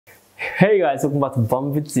Hey guys, welcome back to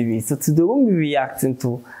Bumble TV. So today we'll be reacting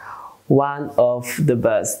to one of the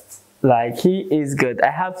best. Like, he is good.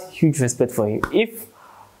 I have huge respect for him. If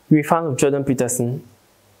you're a fan of Jordan Peterson,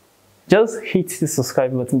 just hit the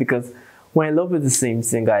subscribe button because when I love it the same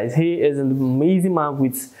thing, guys. He is an amazing man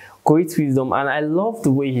with great wisdom, and I love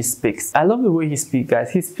the way he speaks. I love the way he speaks,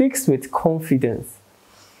 guys. He speaks with confidence.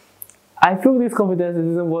 I feel this confidence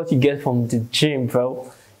isn't what you get from the gym,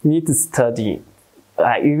 bro. You need to study.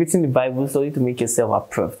 You're reading the Bible, study to make yourself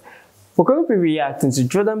approved. We're going to be reacting to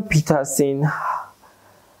Jordan Peterson,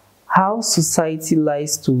 how society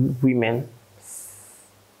lies to women.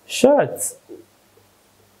 Short.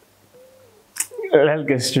 Let's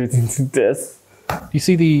get straight into this. You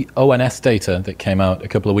see the ONS data that came out a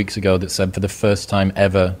couple of weeks ago that said for the first time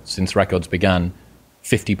ever since records began,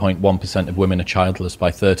 50.1% of women are childless by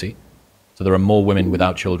 30. So there are more women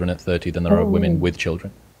without children at 30 than there are women with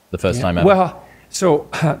children. The first time ever. Well, so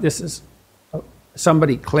this is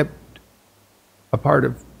somebody clipped a part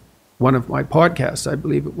of one of my podcasts, I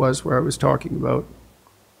believe it was, where I was talking about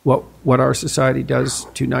what our society does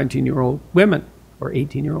to 19-year-old women or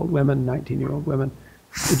 18-year-old women, 19-year-old women.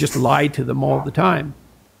 We just lie to them all the time.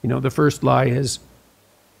 You know, the first lie is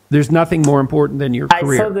there's nothing more important than your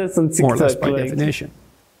career, I saw this on TikTok, more or less by definition.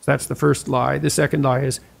 So that's the first lie. The second lie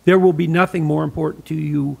is there will be nothing more important to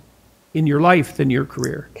you in your life than your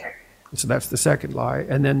career. So that's the second lie.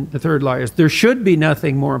 And then the third lie is there should be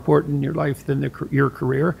nothing more important in your life than your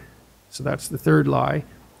career. So that's the third lie.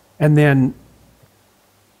 And then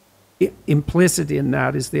implicit in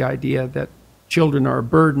that is the idea that children are a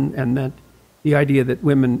burden, and that the idea that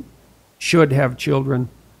women should have children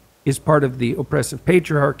is part of the oppressive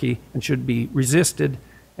patriarchy and should be resisted.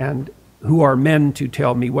 And who are men to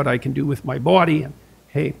tell me what I can do with my body? And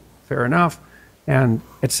hey, fair enough. And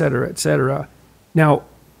et cetera, et cetera. Now,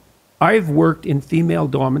 I've worked in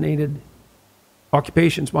female-dominated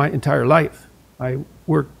occupations my entire life. I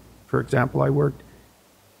worked, for example, I worked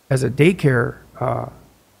as a daycare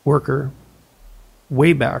worker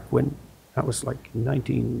way back when, that was like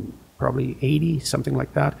 1980, something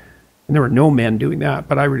like that. And there were no men doing that,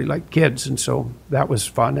 but I really liked kids, and so that was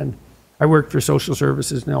fun. And I worked for social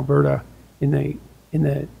services in Alberta in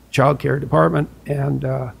the child care department, and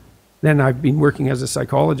then I've been working as a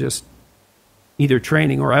psychologist, either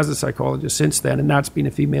training or as a psychologist since then, and that's been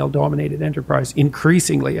a female-dominated enterprise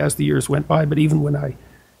increasingly as the years went by, but even when I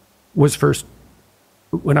first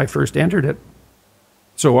entered it.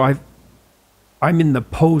 So I'm in the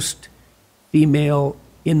post-female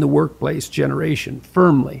in the workplace generation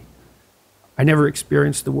firmly. I never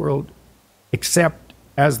experienced the world except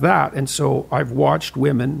as that, and so I've watched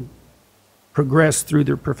women progress through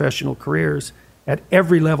their professional careers at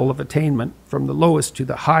every level of attainment, from the lowest to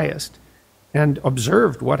the highest, and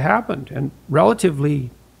observed what happened, and relatively,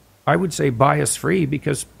 I would say, bias-free,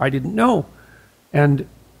 because I didn't know. And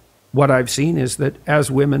what I've seen is that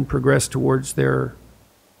as women progress towards their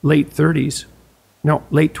late 20s,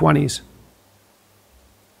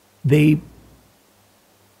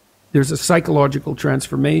 there's a psychological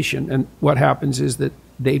transformation, and what happens is that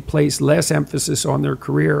they place less emphasis on their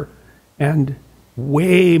career and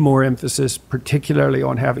way more emphasis, particularly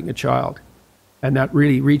on having a child. And that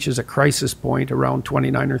really reaches a crisis point around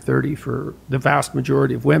 29 or 30 for the vast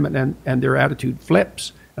majority of women, and their attitude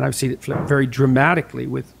flips. And I've seen it flip very dramatically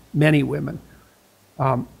with many women.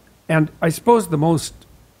 And I suppose the most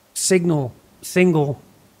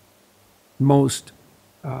most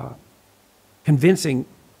convincing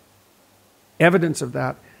evidence of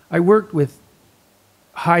that, I worked with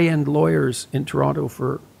high-end lawyers in Toronto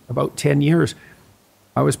for about 10 years.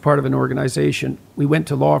 I was part of an organization. We went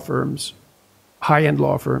to law firms, high-end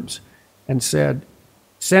law firms, and said,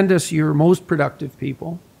 send us your most productive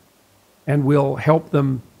people, and we'll help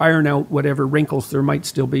them iron out whatever wrinkles there might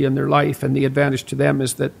still be in their life. And the advantage to them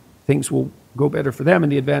is that things will go better for them,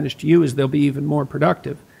 and the advantage to you is they'll be even more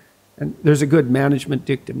productive. And there's a good management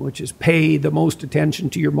dictum, which is pay the most attention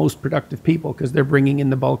to your most productive people because they're bringing in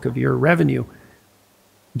the bulk of your revenue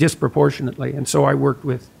disproportionately. And so I worked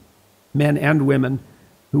with men and women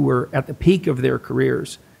who were at the peak of their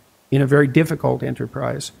careers in a very difficult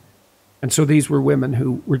enterprise. And so these were women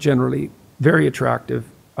who were generally very attractive,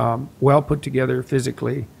 well put together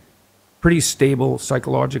physically, pretty stable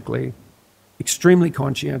psychologically, extremely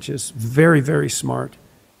conscientious, very, very smart,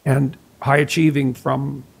 and high achieving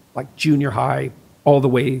from like junior high all the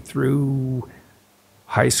way through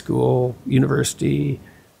high school, university,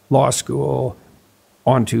 law school,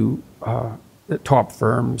 onto the top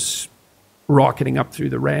firms, rocketing up through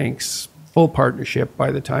the ranks, full partnership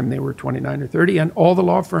by the time they were 29 or 30. And all the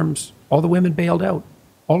law firms, all the women bailed out,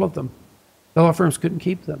 all of them. The law firms couldn't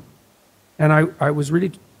keep them. And I was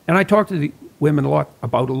really, and I talked to the women a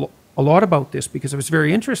lot about this because I was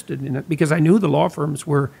very interested in it, because I knew the law firms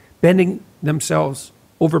were bending themselves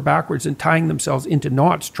over backwards and tying themselves into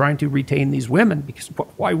knots trying to retain these women, because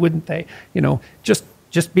why wouldn't they? You know, just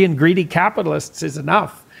being greedy capitalists is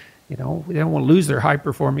enough. You know, they don't want to lose their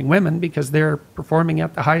high-performing women because they're performing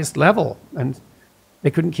at the highest level, and they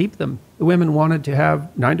couldn't keep them. The women wanted to have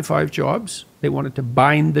 9-to-5 jobs. They wanted to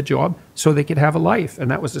bind the job so they could have a life, and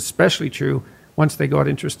that was especially true once they got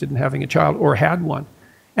interested in having a child or had one.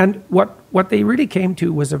 And what they really came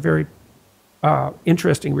to was a very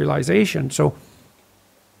interesting realization. So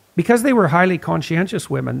because they were highly conscientious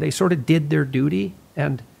women, they sort of did their duty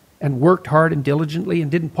and worked hard and diligently and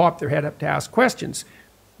didn't pop their head up to ask questions.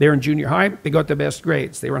 They were in junior high, they got the best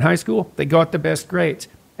grades. They were in high school, they got the best grades,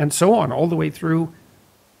 and so on, all the way through,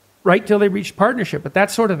 right till they reached partnership. But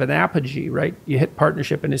that's sort of an apogee, right? You hit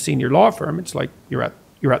partnership in a senior law firm, it's like you're at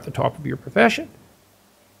the top of your profession.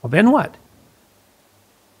 Well, then what?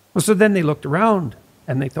 Well, so then they looked around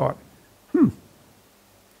and they thought,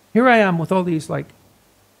 here I am with all these like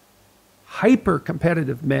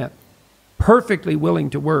hyper-competitive men, perfectly willing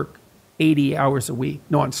to work 80 hours a week,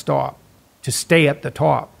 nonstop, to stay at the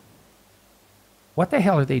top. What the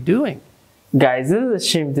hell are they doing? Guys, this is a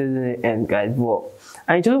shame this didn't end, guys. Well,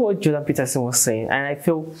 I enjoy what Jordan Peterson was saying, and I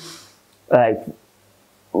feel like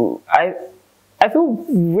I feel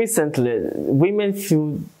recently women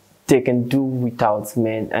feel they can do without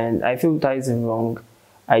men, and I feel that is a wrong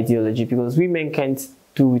ideology, because women can't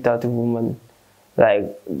do without a woman.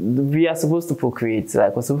 Like, we are supposed to procreate,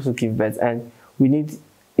 like we're supposed to give birth, and we need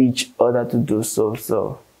each other to do so.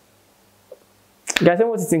 So guys, tell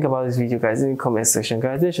me what you think about this video, guys, in the comment section.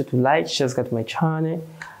 Guys, make sure to like, share, subscribe to my channel.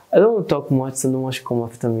 I don't want to talk much, so no one should come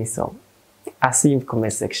after me, so I'll see you in the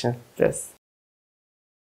comment section. Yes.